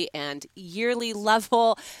monthly and yearly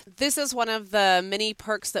level. This is one of the many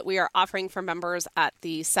perks that we are offering for members at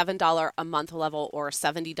the $7 a month level or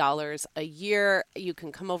 $70 a year. You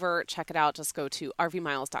can come over, check it out. Just go to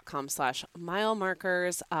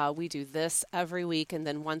rvmiles.com/milemarkers. We do this every week, and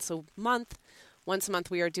then once a month,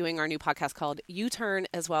 we are doing our new podcast called U-Turn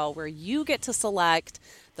as well, where you get to select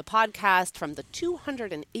the podcast from the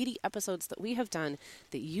 280 episodes that we have done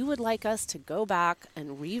that you would like us to go back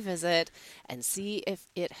and revisit and see if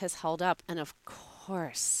it has held up. And of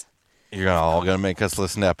course, you're all going to make us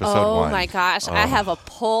listen to episode 1. Oh my gosh. I have a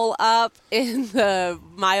poll up in the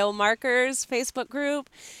Mile Markers Facebook group,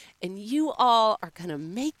 and you all are going to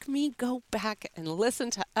make me go back and listen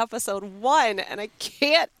to episode 1, and I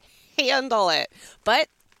can't handle it, but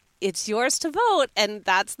it's yours to vote, and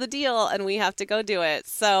that's the deal, and we have to go do it.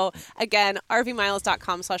 So again,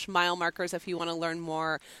 rvmiles.com/milemarkers if you want to learn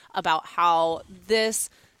more about how this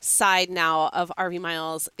side now of RV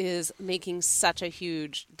Miles is making such a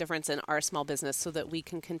huge difference in our small business so that we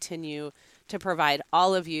can continue to provide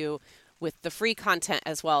all of you with the free content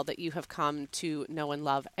as well that you have come to know and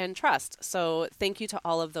love and trust. So thank you to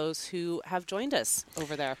all of those who have joined us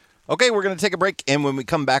over there. Okay, we're going to take a break, and when we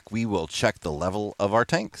come back, we will check the level of our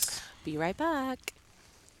tanks. Be right back.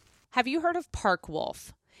 Have you heard of Park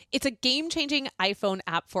Wolf? It's a game-changing iPhone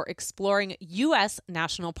app for exploring U.S.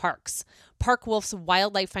 national parks. Park Wolf's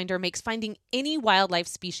Wildlife Finder makes finding any wildlife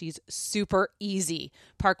species super easy.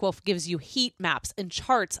 Park Wolf gives you heat maps and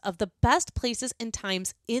charts of the best places and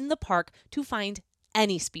times in the park to find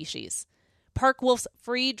any species. Park Wolf's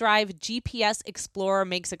free drive GPS Explorer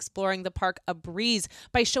makes exploring the park a breeze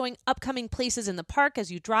by showing upcoming places in the park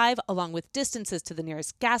as you drive, along with distances to the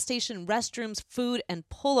nearest gas station, restrooms, food, and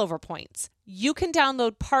pullover points. You can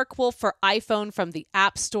download Park Wolf for iPhone from the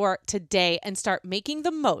App Store today and start making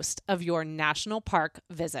the most of your national park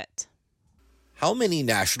visit. How many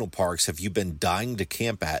national parks have you been dying to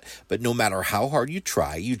camp at, but no matter how hard you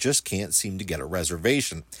try, you just can't seem to get a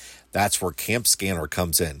reservation? That's where Camp Scanner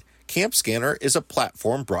comes in. Camp Scanner is a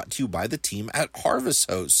platform brought to you by the team at Harvest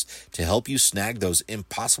Hosts to help you snag those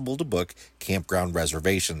impossible-to-book campground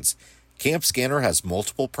reservations. Camp Scanner has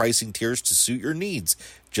multiple pricing tiers to suit your needs.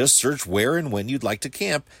 Just search where and when you'd like to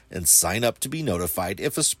camp and sign up to be notified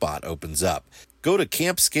if a spot opens up. Go to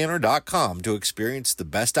campscanner.com to experience the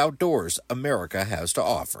best outdoors America has to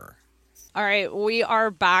offer. All right, we are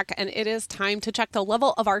back, and it is time to check the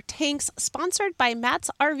level of our tanks, sponsored by Matt's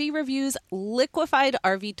RV Reviews Liquefied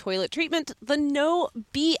RV Toilet Treatment, the no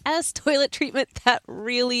BS toilet treatment that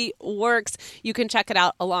really works. You can check it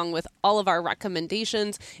out along with all of our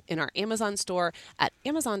recommendations in our Amazon store at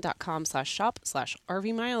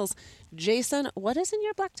amazon.com/shop/RVMiles. Jason, what is in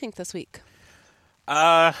your black tank this week?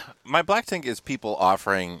 My black tank is people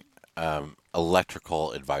offering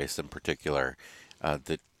electrical advice in particular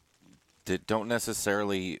that don't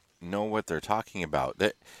necessarily know what they're talking about.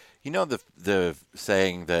 That, you know, the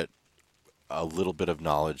saying that a little bit of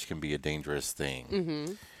knowledge can be a dangerous thing.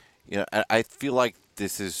 Mm-hmm. You know, I feel like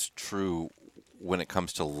this is true when it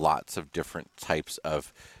comes to lots of different types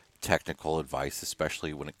of technical advice,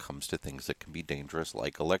 especially when it comes to things that can be dangerous,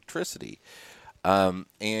 like electricity.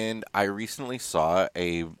 And I recently saw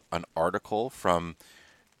an article from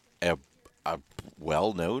a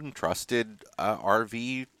well-known, trusted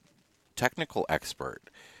RV technical expert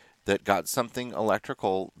that got something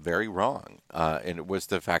electrical very wrong. And it was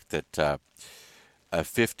the fact that a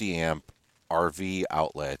 50 amp RV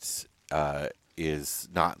outlet is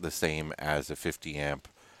not the same as a 50 amp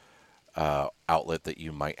outlet that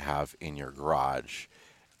you might have in your garage,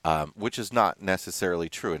 which is not necessarily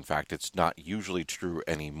true. In fact, it's not usually true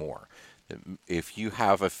anymore. If you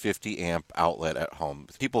have a 50 amp outlet at home,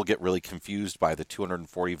 people get really confused by the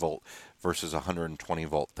 240 volt versus 120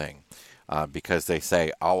 volt thing. Because they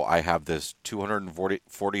say, oh, I have this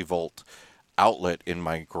 240 volt outlet in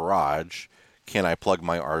my garage. Can I plug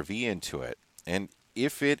my RV into it? And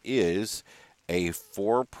if it is a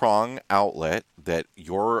 4-prong outlet that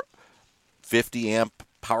your 50 amp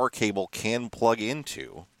power cable can plug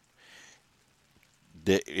into,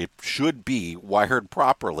 that it should be wired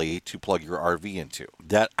properly to plug your RV into.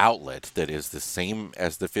 That outlet that is the same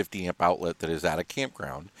as the 50 amp outlet that is at a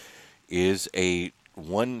campground is a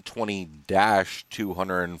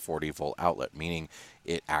 120-240 volt outlet, meaning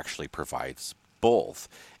it actually provides both.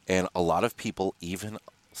 And a lot of people, even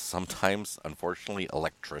sometimes, unfortunately,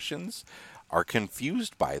 electricians, are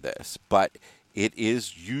confused by this. But it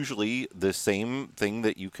is usually the same thing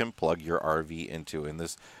that you can plug your RV into, and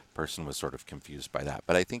this person was sort of confused by that.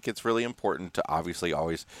 But I think it's really important to obviously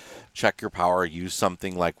always check your power. Use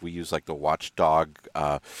something like we use, like the Watchdog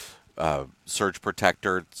surge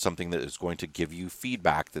protector, something that is going to give you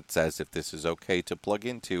feedback that says if this is okay to plug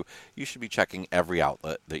into. You should be checking every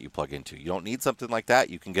outlet that you plug into. You don't need something like that.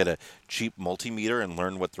 You can get a cheap multimeter and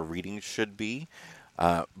learn what the readings should be.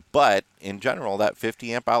 But in general, that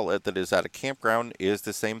 50 amp outlet that is at a campground is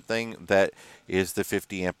the same thing that is the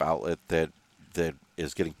 50 amp outlet that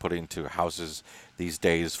is getting put into houses these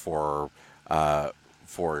days for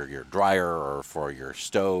your dryer or for your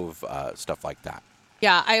stove, stuff like that.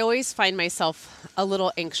 Yeah, I always find myself a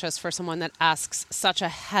little anxious for someone that asks such a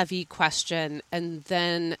heavy question and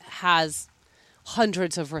then has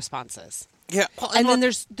hundreds of responses. Yeah, well, and then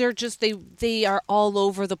they are all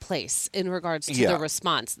over the place in regards to the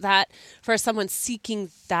response. That for someone seeking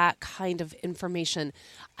that kind of information,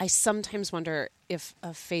 I sometimes wonder if a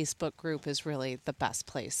Facebook group is really the best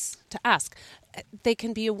place to ask. They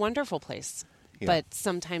can be a wonderful place. Yeah. But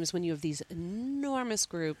sometimes when you have these enormous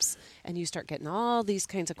groups and you start getting all these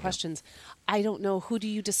kinds of questions, I don't know, who do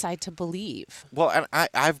you decide to believe? Well, and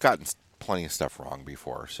I've gotten plenty of stuff wrong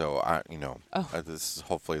before, so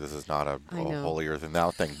hopefully this is not a holier than thou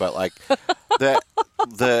thing. But like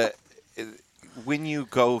when you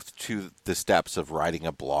go to the steps of writing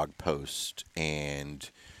a blog post and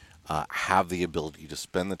have the ability to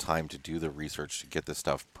spend the time to do the research to get this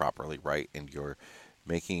stuff properly right, and you're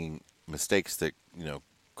making mistakes that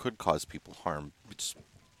could cause people harm, just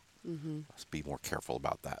let's be more careful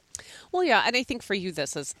about that. Well, yeah, and I think for you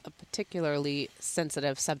this is a particularly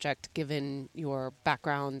sensitive subject given your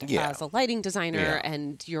background as a lighting designer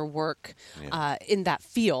and your work in that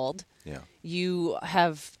field. Yeah. You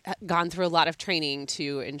have gone through a lot of training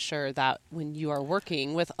to ensure that when you are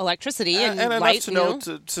working with electricity and light, enough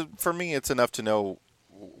to know, for me, it's enough to know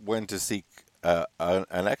when to seek an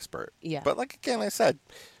expert. Yeah. But like again, I said,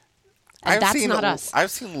 I've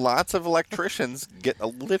seen lots of electricians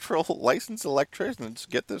literal licensed electricians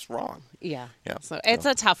get this wrong. Yeah. So it's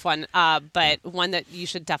a tough one, but one that you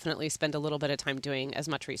should definitely spend a little bit of time doing as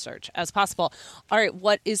much research as possible. All right,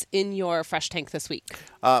 what is in your fresh tank this week?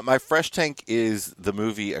 My fresh tank is the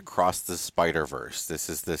movie Across the Spider-Verse. This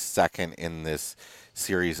is the second in this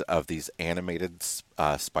series of these animated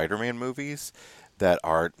Spider-Man movies that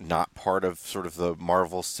are not part of sort of the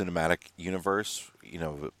Marvel Cinematic Universe,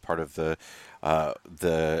 part of the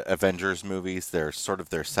Avengers movies. They're sort of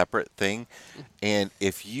their separate thing. And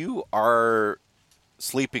if you are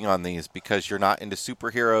sleeping on these because you're not into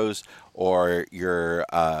superheroes or you're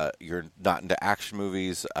not into action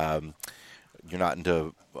movies, you're not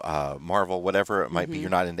into Marvel, whatever it might be,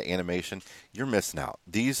 you're not into animation, you're missing out.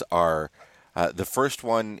 These are the first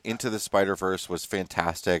one, Into the Spider-Verse, was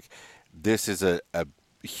fantastic. This is a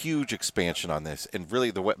huge expansion on this, and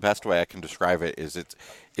really the best way I can describe it is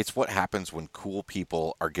it's what happens when cool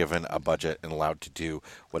people are given a budget and allowed to do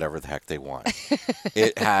whatever the heck they want.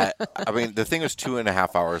 The thing was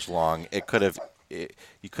 2.5 hours long. You could have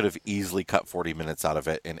easily cut 40 minutes out of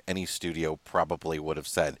it, and any studio probably would have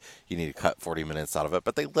said you need to cut 40 minutes out of it,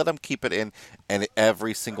 but they let them keep it in, and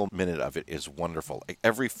every single minute of it is wonderful. Like,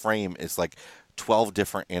 every frame is like 12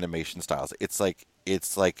 different animation styles. It's like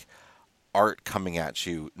art coming at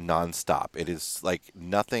you nonstop. It is like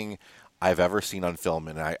nothing I've ever seen on film,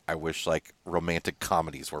 and I wish like romantic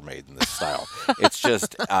comedies were made in this style. It's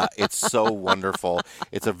just it's so wonderful.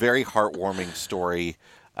 It's a very heartwarming story.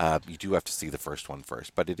 You do have to see the first one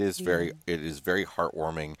first, but it is very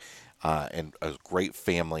heartwarming and a great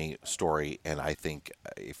family story. And I think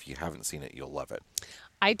if you haven't seen it, you'll love it.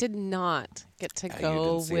 I did not get to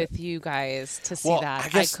go with you guys to see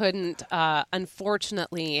that. I couldn't.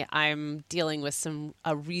 Unfortunately, I'm dealing with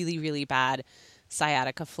a really, really bad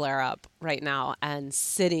sciatica flare-up right now, and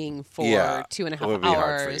sitting for 2.5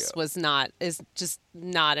 hours is just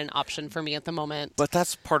not an option for me at the moment. But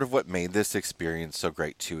that's part of what made this experience so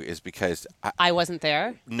great too, is because I wasn't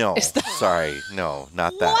there. No, sorry, no,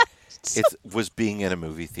 not that. What? It was being in a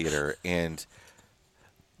movie theater, and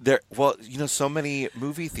so many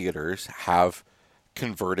movie theaters have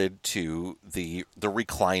converted to the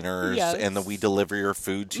recliners, Yes. and then we deliver your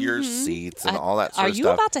food to your seats and all that sort of stuff. Are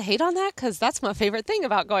you about to hate on that? Because that's my favorite thing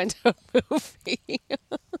about going to a movie.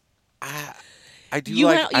 I do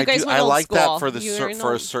I like that for for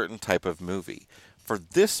a old... certain type of movie. For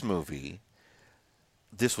this movie,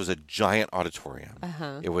 this was a giant auditorium.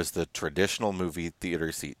 It was the traditional movie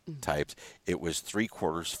theater seat types. It was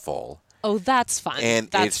 3/4 full. Oh, that's fun. And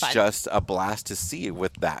that's it's just a blast to see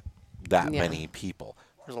with that many people.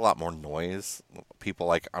 There's a lot more noise, people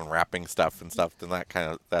like unwrapping stuff and stuff, and that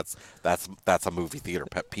kind of that's a movie theater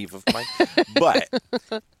pet peeve of mine.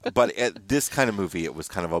 but at this kind of movie, it was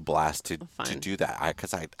kind of a blast to do that,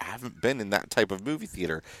 because I haven't been in that type of movie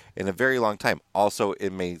theater in a very long time. Also,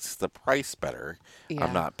 it makes the price better. Yeah.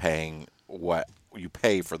 I'm not paying what you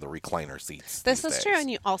pay for the recliner seats. This is true,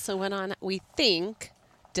 and you also went on, we think,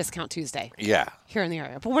 Discount Tuesday. Yeah. Here in the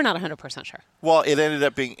area. But we're not 100% sure. Well, it ended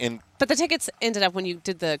up being in... But the tickets ended up, when you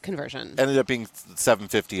did the conversion... Ended up being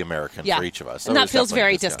 $7.50 American for each of us. So and that feels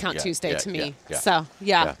very Discount Tuesday to me. So,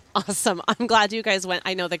 awesome. I'm glad you guys went.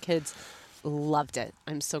 I know the kids loved it.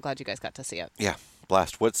 I'm so glad you guys got to see it. Yeah.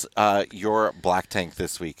 Blast. What's your black tank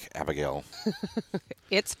this week, Abigail?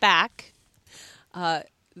 It's back.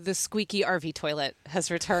 The squeaky RV toilet has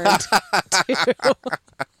returned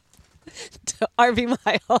to RV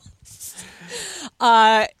Miles.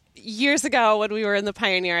 Years ago, when we were in the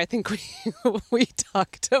Pioneer, I think we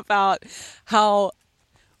talked about how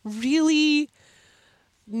really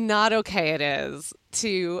not okay it is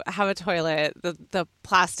to have a toilet, the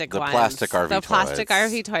plastic ones, plastic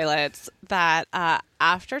RV toilets that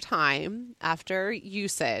after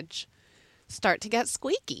usage, start to get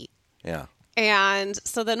squeaky. Yeah. And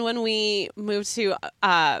so then when we moved to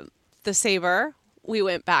the Sabre, we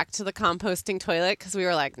went back to the composting toilet because we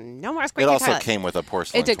were like, no more squeaky toilet. It also came with a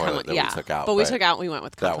porcelain toilet that we took out. But we took out and we went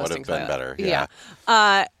with composting that would have been better. Yeah.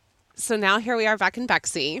 So now here we are back in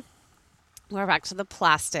Bexley. We're back to the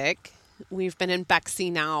plastic. We've been in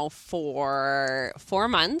Bexley now for 4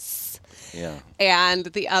 months. Yeah. And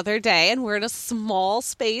the other day, and we're in a small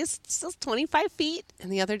space, it's just 25 feet.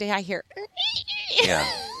 And the other day I hear... Yeah.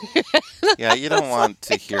 Yeah, you don't want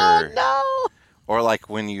to hear... Oh, no. Or like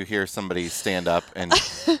when you hear somebody stand up and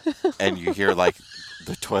you hear like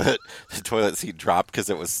the toilet seat drop because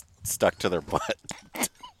it was stuck to their butt.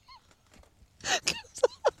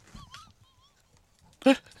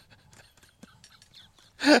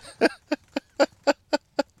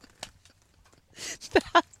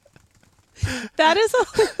 That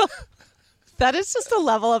is just a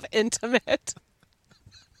level of intimate.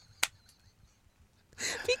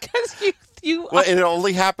 Because you well, it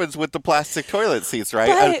only happens with the plastic toilet seats,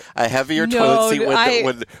 right? A heavier toilet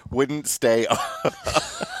seat wouldn't stay.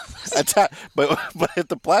 But if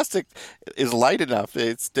the plastic is light enough,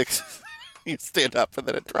 it sticks. You stand up and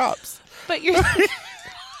then it drops. But you're and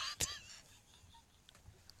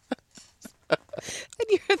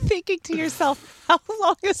you're thinking to yourself, how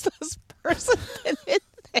long has this person been in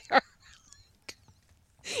there?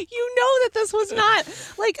 You know that this was not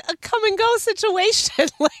like a come and go situation.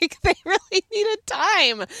 Like they really needed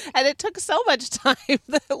time, and it took so much time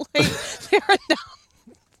that like they're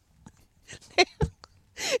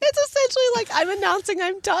it's essentially like I'm announcing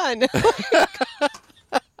I'm done.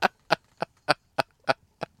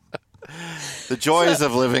 The joys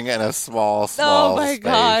of living in a small space. Oh my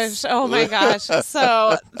gosh.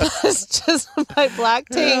 So that's just my black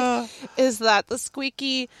tank is that the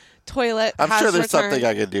squeaky toilet I'm sure there's returned. something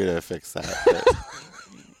I can do to fix that.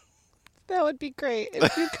 That would be great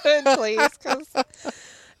if you could, please, because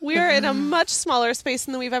we are in a much smaller space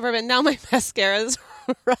than we've ever been. Now my mascara is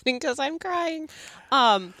running because I'm crying.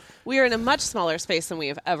 We are in a much smaller space than we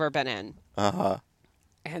have ever been in. Uh-huh.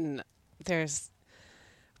 And there's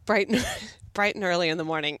bright and early in the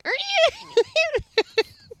morning.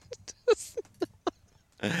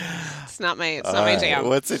 It's not my jam.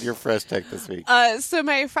 What's in your fresh tank this week? So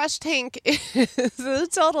my fresh tank is a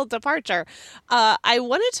total departure. I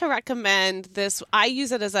wanted to recommend this. I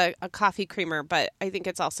use it as a coffee creamer, but I think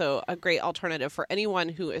it's also a great alternative for anyone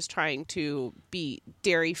who is trying to be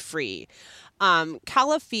dairy free.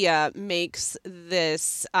 Califia makes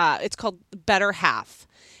this. It's called Better Half.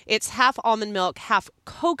 It's half almond milk, half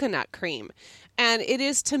coconut cream. And it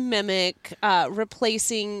is to mimic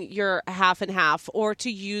replacing your half and half or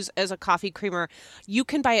to use as a coffee creamer. You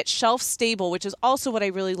can buy it shelf stable, which is also what I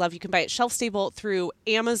really love. You can buy it shelf stable through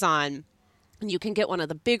Amazon. And you can get one of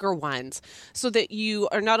the bigger ones so that you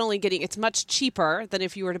are not only getting, it's much cheaper than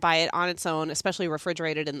if you were to buy it on its own, especially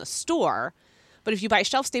refrigerated in the store. But if you buy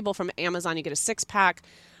shelf stable from Amazon, you get a 6-pack.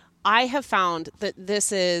 I have found that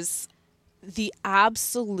this is the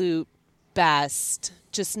absolute best.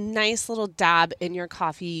 Just nice little dab in your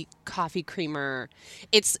coffee creamer.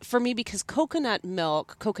 It's for me because coconut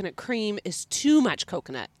milk, coconut cream is too much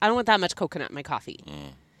coconut. I don't want that much coconut in my coffee.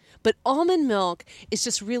 But almond milk is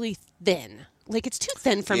just really thin. Like, it's too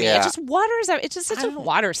thin for me. It just waters out. It just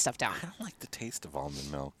waters stuff down. I don't like the taste of almond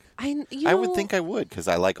milk. I would think I would because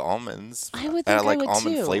I like almonds. I would think I like would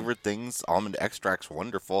almond too. flavored things. Almond extract's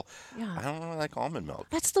wonderful. Yeah. I don't really like almond milk.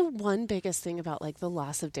 That's the one biggest thing about like the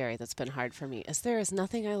loss of dairy that's been hard for me is there is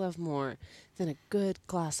nothing I love more than a good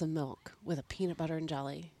glass of milk with a peanut butter and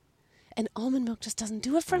jelly. And almond milk just doesn't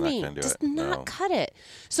do it for me. Does not cut it.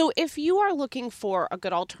 So if you are looking for a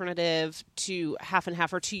good alternative to half and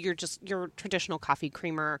half or to your traditional coffee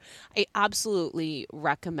creamer, I absolutely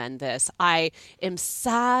recommend this. I am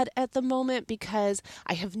sad at the moment because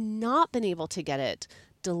I have not been able to get it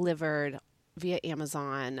delivered via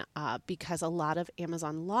Amazon because a lot of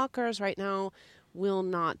Amazon lockers right now will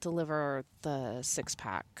not deliver the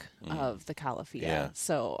 6-pack of the Calafia. Yeah.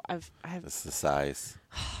 So I've That's the size.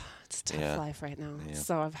 It's tough life right now. Yeah.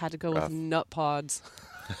 So I've had to go with Nut Pods,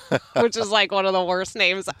 which is like one of the worst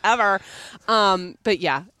names ever. But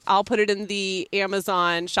yeah, I'll put it in the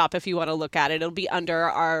Amazon shop if you want to look at it. It'll be under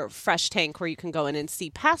our Fresh Tank where you can go in and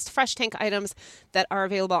see past Fresh Tank items that are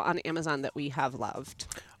available on Amazon that we have loved.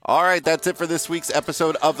 All right, that's it for this week's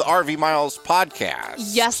episode of the RV Miles podcast.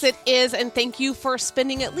 Yes, it is. And thank you for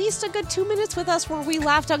spending at least a good 2 minutes with us where we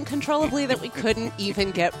laughed uncontrollably that we couldn't even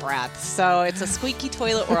get breath. So it's a squeaky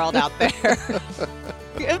toilet world out there.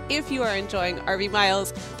 If you are enjoying RV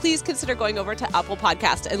Miles, please consider going over to Apple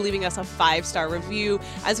Podcast and leaving us a 5-star review.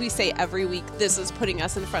 As we say every week, this is putting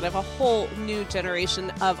us in front of a whole new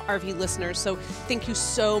generation of RV listeners. So thank you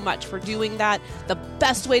so much for doing that. The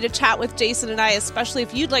best way to chat with Jason and I, especially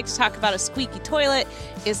if you'd like to talk about a squeaky toilet,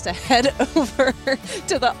 is to head over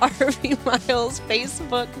to the RV Miles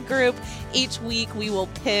Facebook group. Each week we will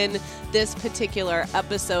pin this particular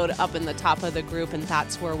episode up in the top of the group, and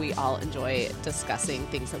that's where we all enjoy discussing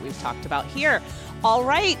things that we've talked about here. All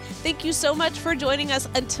right. Thank you so much for joining us.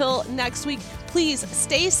 Until next week, please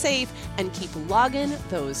stay safe and keep logging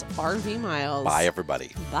those RV miles. Bye,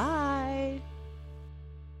 everybody. Bye.